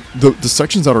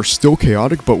sections that are still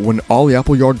chaotic, but when Ollie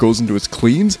Appleyard goes into its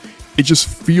cleans, it just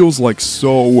feels like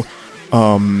so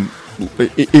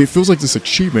it feels like this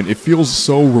achievement. It feels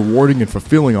so rewarding and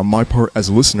fulfilling on my part as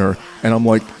a listener, and I'm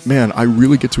like, man, I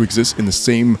really get to exist in the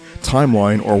same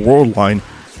timeline or world line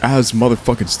as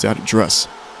motherfucking Static Dress.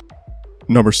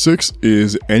 Number 6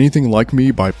 is Anything Like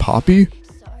Me by Poppy.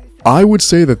 I would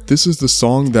say that this is the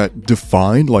song that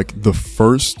defined like the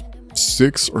first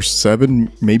 6 or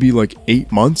 7, maybe like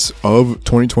 8 months of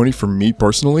 2020 for me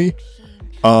personally.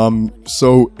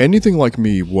 So Anything Like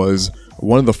Me was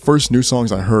one of the first new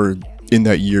songs I heard in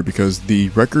that year, because the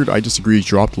record I Disagree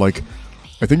dropped like,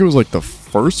 I think it was like the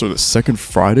first or the second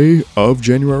Friday of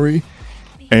January.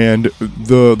 And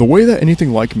the way that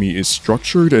Anything Like Me is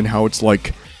structured, and how it's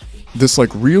like this like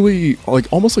really like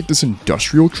almost like this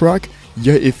industrial track,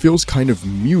 yet it feels kind of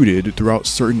muted throughout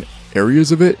certain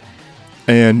areas of it.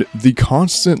 And the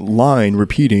constant line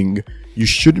repeating, "You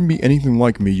shouldn't be anything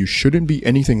like me, you shouldn't be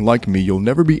anything like me, you'll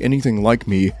never be anything like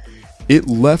me," it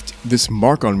left this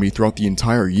mark on me throughout the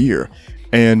entire year.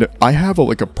 And I have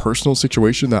a personal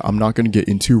situation that I'm not going to get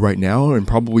into right now, and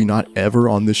probably not ever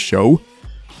on this show.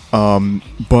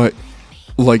 But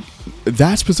like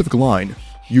that specific line,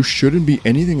 "You shouldn't be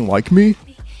anything like me,"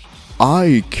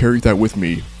 I carried that with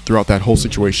me throughout that whole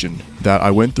situation that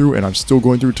I went through, and I'm still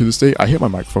going through to this day. I hit my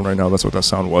microphone right now, that's what that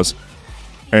sound was.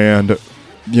 And,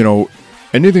 you know,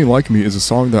 Anything Like Me is a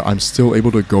song that I'm still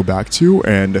able to go back to,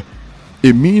 and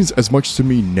it means as much to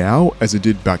me now as it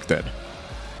did back then.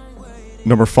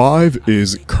 Number 5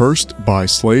 is Cursed by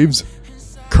Slaves.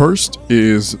 Cursed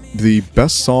is the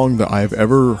best song that I've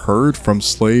ever heard from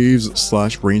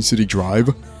Slaves/Rain City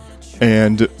Drive,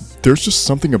 and there's just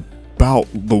something about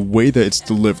the way that it's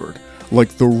delivered.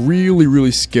 Like the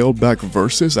really scaled back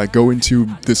verses that go into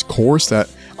this chorus that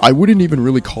I wouldn't even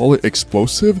really call it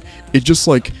explosive. It just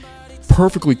like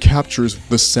perfectly captures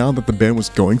the sound that the band was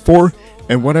going for.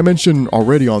 And what I mentioned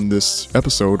already on this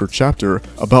episode or chapter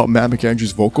about Matt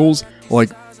McAndrew's vocals,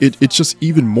 like it's just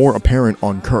even more apparent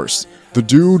on Curse. The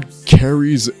dude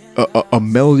carries a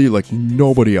melody like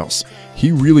nobody else.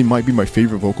 He really might be my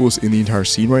favorite vocalist in the entire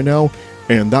scene right now,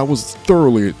 and that was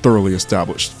thoroughly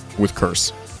established with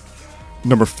Curse.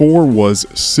 Number 4 was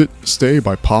Sit Stay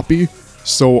by Poppy.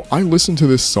 So I listened to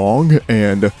this song,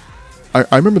 and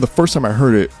I remember the first time I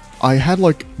heard it, I had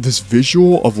like this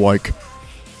visual of like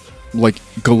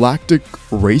galactic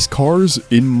race cars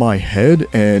in my head,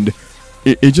 and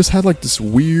it just had like this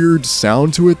weird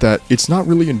sound to it that it's not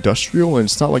really industrial, and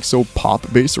it's not like so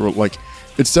pop based, or like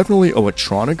it's definitely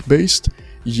electronic based,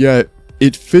 yet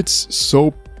it fits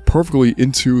so perfectly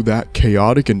into that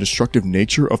chaotic and destructive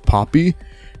nature of Poppy.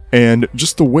 And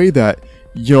just the way that,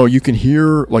 you know, you can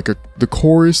hear like the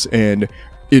chorus, and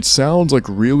it sounds like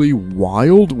really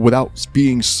wild without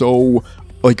being so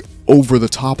like over the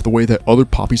top the way that other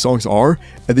Poppy songs are.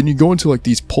 And then you go into like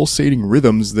these pulsating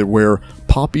rhythms that where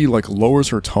Poppy like lowers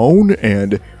her tone,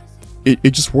 and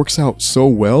it just works out so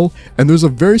well. And there's a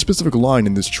very specific line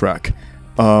in this track.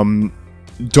 Don't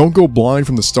go blind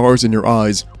from the stars in your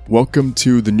eyes. Welcome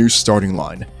to the new starting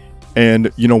line.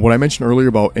 And, you know, what I mentioned earlier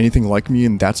about Anything Like Me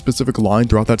and that specific line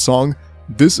throughout that song,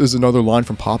 this is another line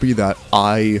from Poppy that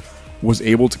I was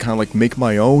able to kind of like make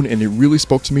my own, and it really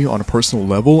spoke to me on a personal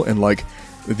level. And like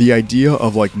the idea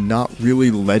of like not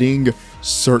really letting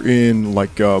certain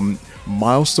like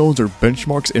milestones or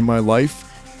benchmarks in my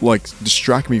life like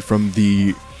distract me from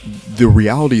the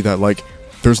reality that like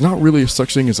there's not really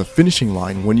such thing as a finishing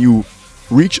line. When you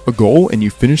reach a goal and you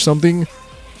finish something,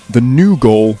 the new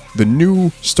goal, the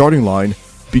new starting line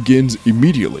begins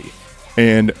immediately.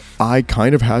 And I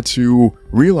kind of had to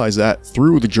realize that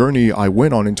through the journey I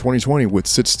went on in 2020 with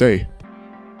Sit Stay.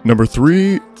 Number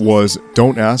 3 was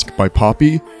Don't Ask by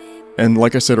Poppy. And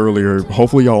like I said earlier,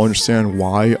 hopefully y'all understand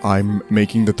why I'm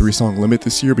making the 3-song limit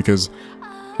this year, because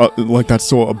like that's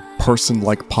so a person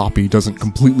like Poppy doesn't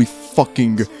completely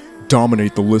fucking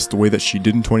dominate the list the way that she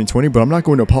did in 2020. But I'm not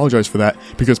going to apologize for that,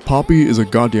 because Poppy is a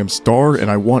goddamn star,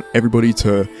 and I want everybody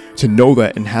to know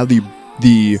that and have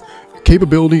the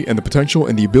capability and the potential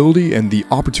and the ability and the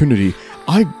opportunity.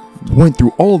 I went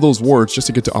through all of those words just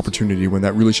to get to opportunity, when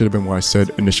that really should have been what I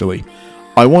said initially.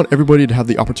 I want everybody to have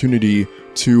the opportunity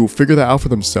to figure that out for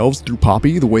themselves through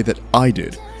Poppy the way that I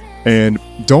did. And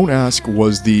Don't Ask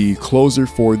was the closer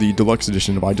for the deluxe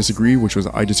edition of I Disagree, which was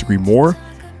I Disagree More.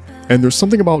 And there's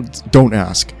something about Don't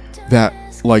Ask that,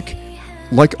 like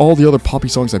all the other Poppy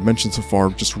songs I've mentioned so far,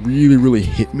 just really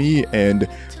hit me and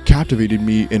captivated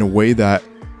me in a way that,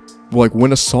 like,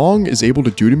 when a song is able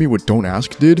to do to me what Don't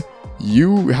Ask did,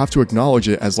 you have to acknowledge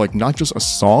it as like not just a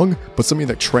song, but something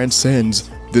that transcends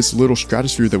this little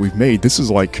stratosphere that we've made. This is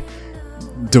like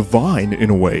divine in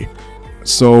a way.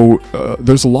 So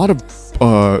there's a lot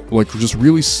of like just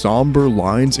really somber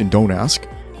lines in Don't Ask.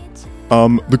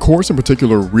 The chorus in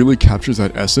particular really captures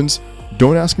that essence.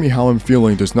 Don't ask me how I'm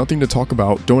feeling, there's nothing to talk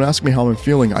about. Don't ask me how I'm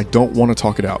feeling, I don't want to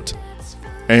talk it out.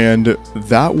 And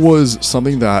that was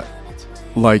something that,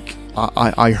 like,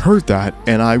 I heard that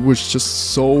and I was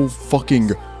just so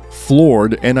fucking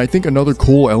floored. And I think another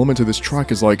cool element to this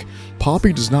track is like,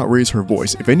 Poppy does not raise her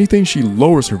voice. If anything, she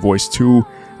lowers her voice to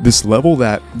this level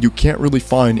that you can't really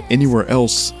find anywhere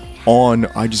else on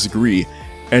I Disagree.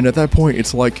 And at that point,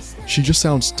 it's like, she just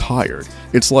sounds tired.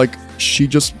 It's like she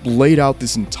just laid out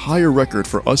this entire record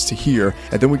for us to hear,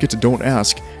 and then we get to Don't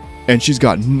Ask, and she's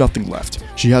got nothing left.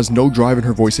 She has no drive in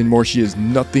her voice anymore. She has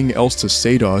nothing else to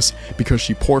say to us because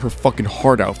she poured her fucking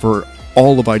heart out for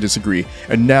all of I Disagree.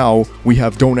 And now we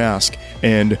have Don't Ask,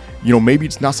 and you know, maybe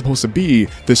it's not supposed to be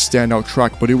this standout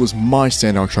track, but it was my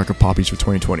standout track of Poppy's for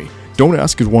 2020. Don't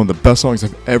Ask is one of the best songs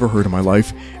I've ever heard in my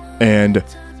life, and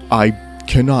I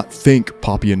cannot thank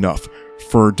Poppy enough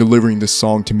for delivering this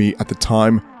song to me at the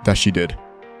time that she did.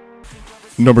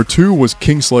 Number 2 was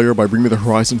Kingslayer by Bring Me the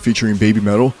Horizon featuring Baby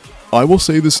Metal. I will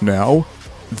say this now,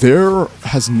 there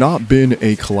has not been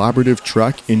a collaborative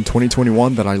track in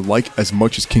 2021 that I like as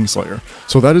much as Kingslayer.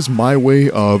 So that is my way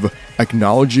of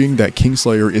acknowledging that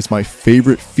Kingslayer is my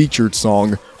favorite featured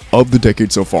song of the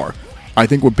decade so far. I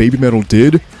think what Baby Metal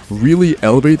did really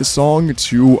elevated the song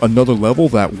to another level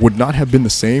that would not have been the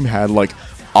same had like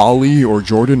Ollie or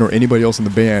Jordan or anybody else in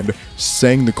the band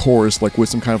sang the chorus like with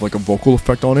some kind of like a vocal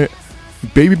effect on it.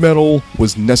 Baby Metal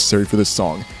was necessary for this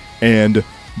song, and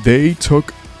they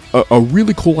took a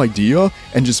really cool idea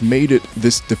and just made it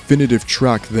this definitive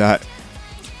track that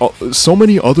so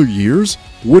many other years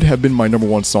would have been my number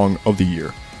 1 song of the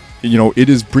year. You know, it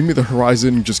is Bring Me the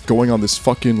Horizon just going on this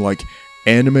fucking like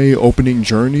anime opening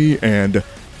journey, and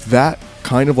that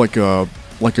kind of like a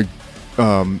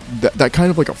that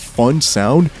kind of like a fun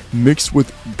sound mixed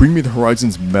with Bring Me the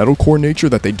Horizon's metalcore nature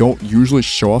that they don't usually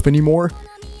show off anymore.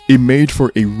 It made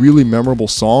for a really memorable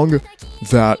song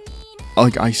that,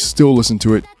 like, I still listen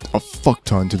to it a fuck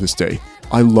ton to this day.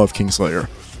 I love Kingslayer.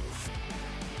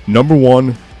 Number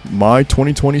 1, my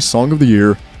 2020 song of the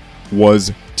year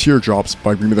was Teardrops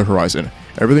by Bring Me the Horizon.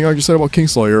 Everything I just said about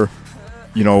Kingslayer,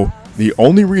 you know, the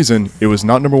only reason it was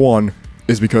not number 1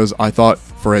 is because I thought,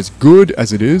 for as good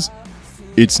as it is,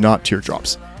 it's not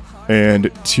Teardrops.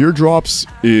 And Teardrops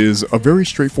is a very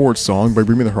straightforward song by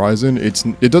Bring Me the Horizon.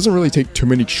 It doesn't really take too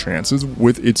many chances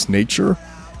with its nature,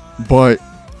 but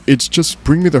it's just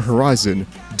Bring Me the Horizon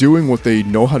doing what they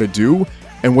know how to do,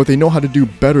 and what they know how to do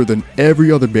better than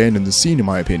every other band in the scene, in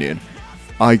my opinion.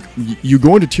 You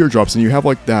go into Teardrops and you have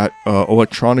like that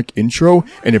electronic intro,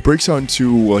 and it breaks out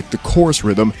into like the chorus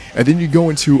rhythm, and then you go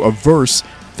into a verse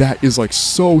that is like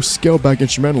so scaled back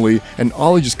instrumentally, and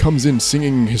Ollie just comes in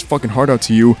singing his fucking heart out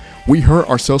to you. We hurt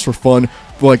ourselves for fun.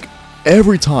 Like,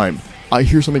 every time I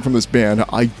hear something from this band,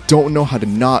 I don't know how to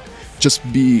not just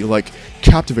be like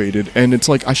captivated, and it's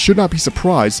like I should not be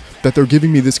surprised that they're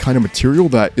giving me this kind of material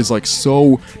that is like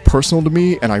so personal to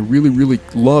me and I really, really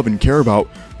love and care about,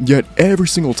 yet every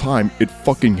single time it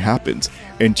fucking happens.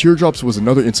 And Teardrops was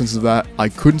another instance of that. I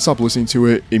couldn't stop listening to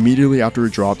it immediately after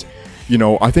it dropped. You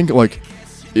know, I think like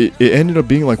it ended up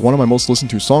being like one of my most listened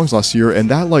to songs last year, and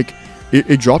that like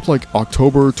it dropped like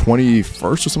October 21st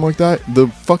or something like that. The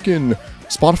fucking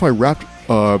Spotify Wrapped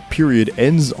period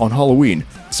ends on Halloween.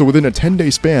 So within a 10-day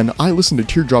span, I listened to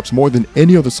Teardrops more than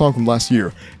any other song from last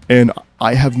year, and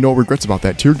I have no regrets about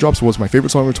that. Teardrops was my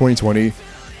favorite song of 2020.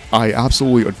 I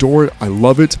absolutely adore it. I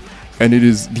love it, and it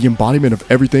is the embodiment of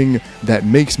everything that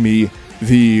makes me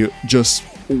the just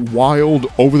wild,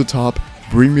 over-the-top,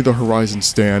 Bring Me the Horizon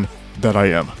stan that I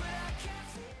am.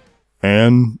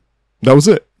 And that was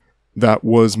it. That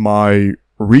was my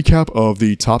recap of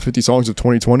the top 50 songs of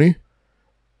 2020.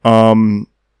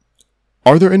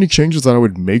 Are there any changes that I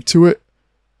would make to it?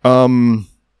 I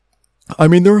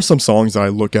mean, there are some songs that I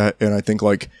look at and I think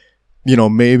like, you know,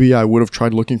 maybe I would have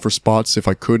tried looking for spots if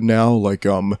I could now, like,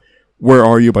 Where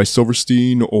Are You by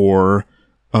Silverstein, or,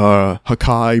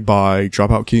 Hakai by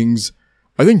Dropout Kings.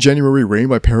 I think January Rain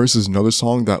by Paris is another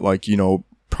song that, like, you know,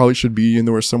 probably should be in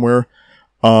there somewhere.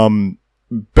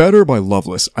 Better by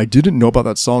Loveless. I didn't know about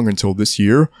that song until this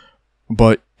year,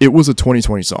 but it was a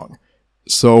 2020 song.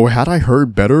 So had I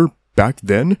heard Better back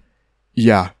then,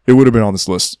 yeah, it would have been on this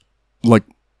list, like,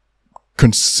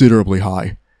 considerably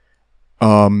high.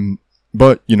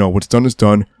 But, you know, what's done is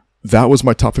done. That was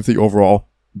my top 50 overall.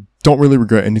 Don't really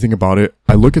regret anything about it.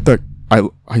 I look at that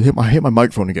I hit my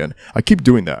microphone again. I keep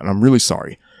doing that, and I'm really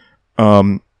sorry.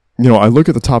 I look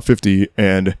at the top 50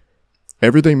 and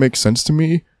everything makes sense to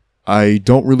me. I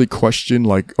don't really question,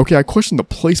 I question the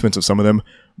placements of some of them,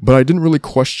 but I didn't really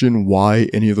question why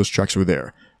any of those tracks were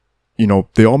there.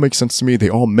 They all make sense to me. They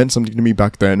all meant something to me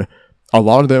back then. A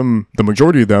lot of them, the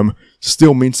majority of them,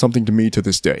 still mean something to me to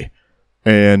this day.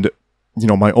 And,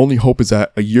 my only hope is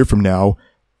that a year from now,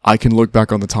 I can look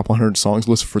back on the top 100 songs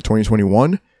list for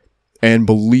 2021 and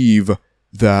believe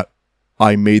that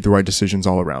I made the right decisions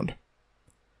all around.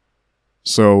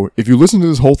 So, if you listen to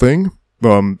this whole thing,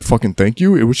 fucking thank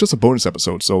you. It was just a bonus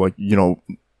episode, so you're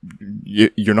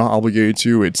not obligated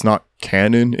to. It's not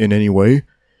canon in any way.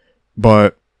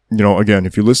 But, again,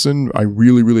 if you listen, I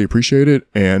really, really appreciate it,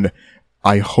 and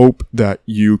I hope that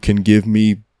you can give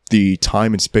me the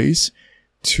time and space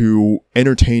to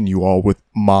entertain you all with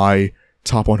my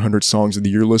top 100 songs of the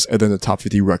year list and then the top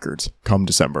 50 records come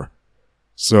December.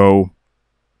 So,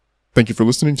 thank you for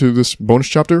listening to this bonus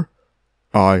chapter.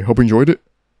 I hope you enjoyed it.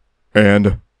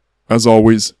 And, as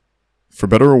always, for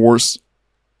better or worse,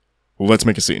 let's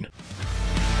make a scene.